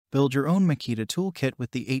Build your own Makita toolkit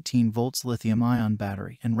with the 18 volts lithium-ion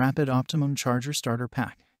battery and Rapid Optimum Charger starter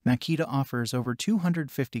pack. Makita offers over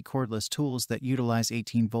 250 cordless tools that utilize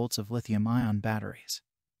 18 volts of lithium-ion batteries.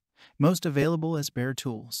 Most available as bare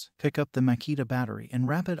tools. Pick up the Makita battery and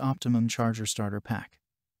Rapid Optimum Charger starter pack.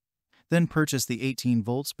 Then purchase the 18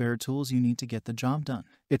 volts bare tools you need to get the job done.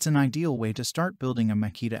 It's an ideal way to start building a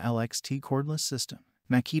Makita LXT cordless system.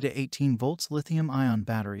 Makita 18 volts lithium-ion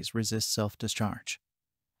batteries resist self-discharge,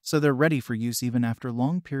 so they're ready for use even after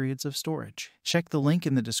long periods of storage. Check the link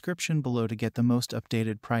in the description below to get the most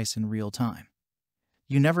updated price in real time.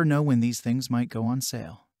 You never know when these things might go on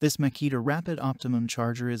sale. This Makita Rapid Optimum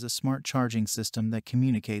Charger is a smart charging system that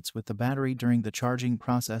communicates with the battery during the charging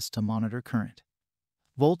process to monitor current,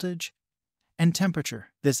 voltage, and temperature.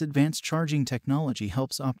 This advanced charging technology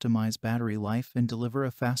helps optimize battery life and deliver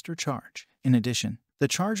a faster charge. In addition, the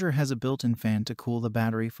charger has a built-in fan to cool the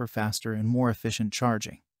battery for faster and more efficient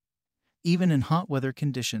charging, even in hot weather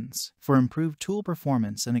conditions, for improved tool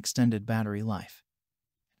performance and extended battery life.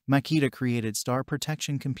 Makita created Star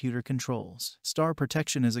Protection computer controls. Star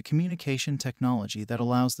Protection is a communication technology that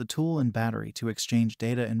allows the tool and battery to exchange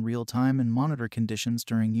data in real time and monitor conditions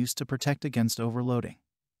during use to protect against overloading,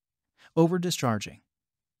 over-discharging,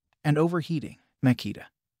 and overheating. Makita,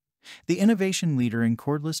 the innovation leader in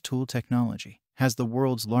cordless tool technology, has the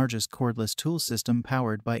world's largest cordless tool system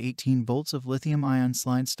powered by 18 volts of lithium-ion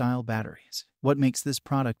slide-style batteries. What makes this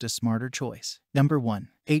product a smarter choice? Number 1.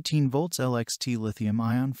 18 volts LXT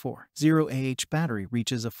Lithium-Ion 40Ah battery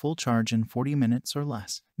reaches a full charge in 40 minutes or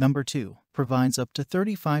less. Number 2. Provides up to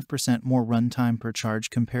 35% more runtime per charge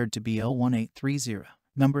compared to BL1840.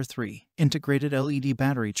 Number 3. Integrated LED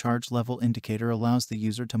battery charge level indicator allows the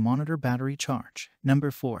user to monitor battery charge.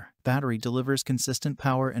 Number 4. Battery delivers consistent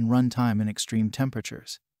power and runtime in extreme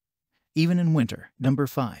temperatures, even in winter. Number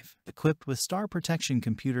 5. Equipped with Star Protection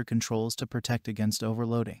computer controls to protect against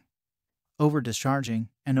overloading, over-discharging,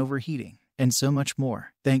 and overheating, and so much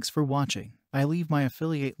more. Thanks for watching. I leave my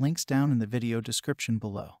affiliate links down in the video description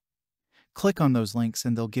below. Click on those links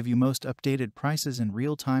and they'll give you most updated prices in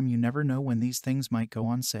real time. You never know when these things might go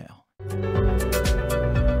on sale.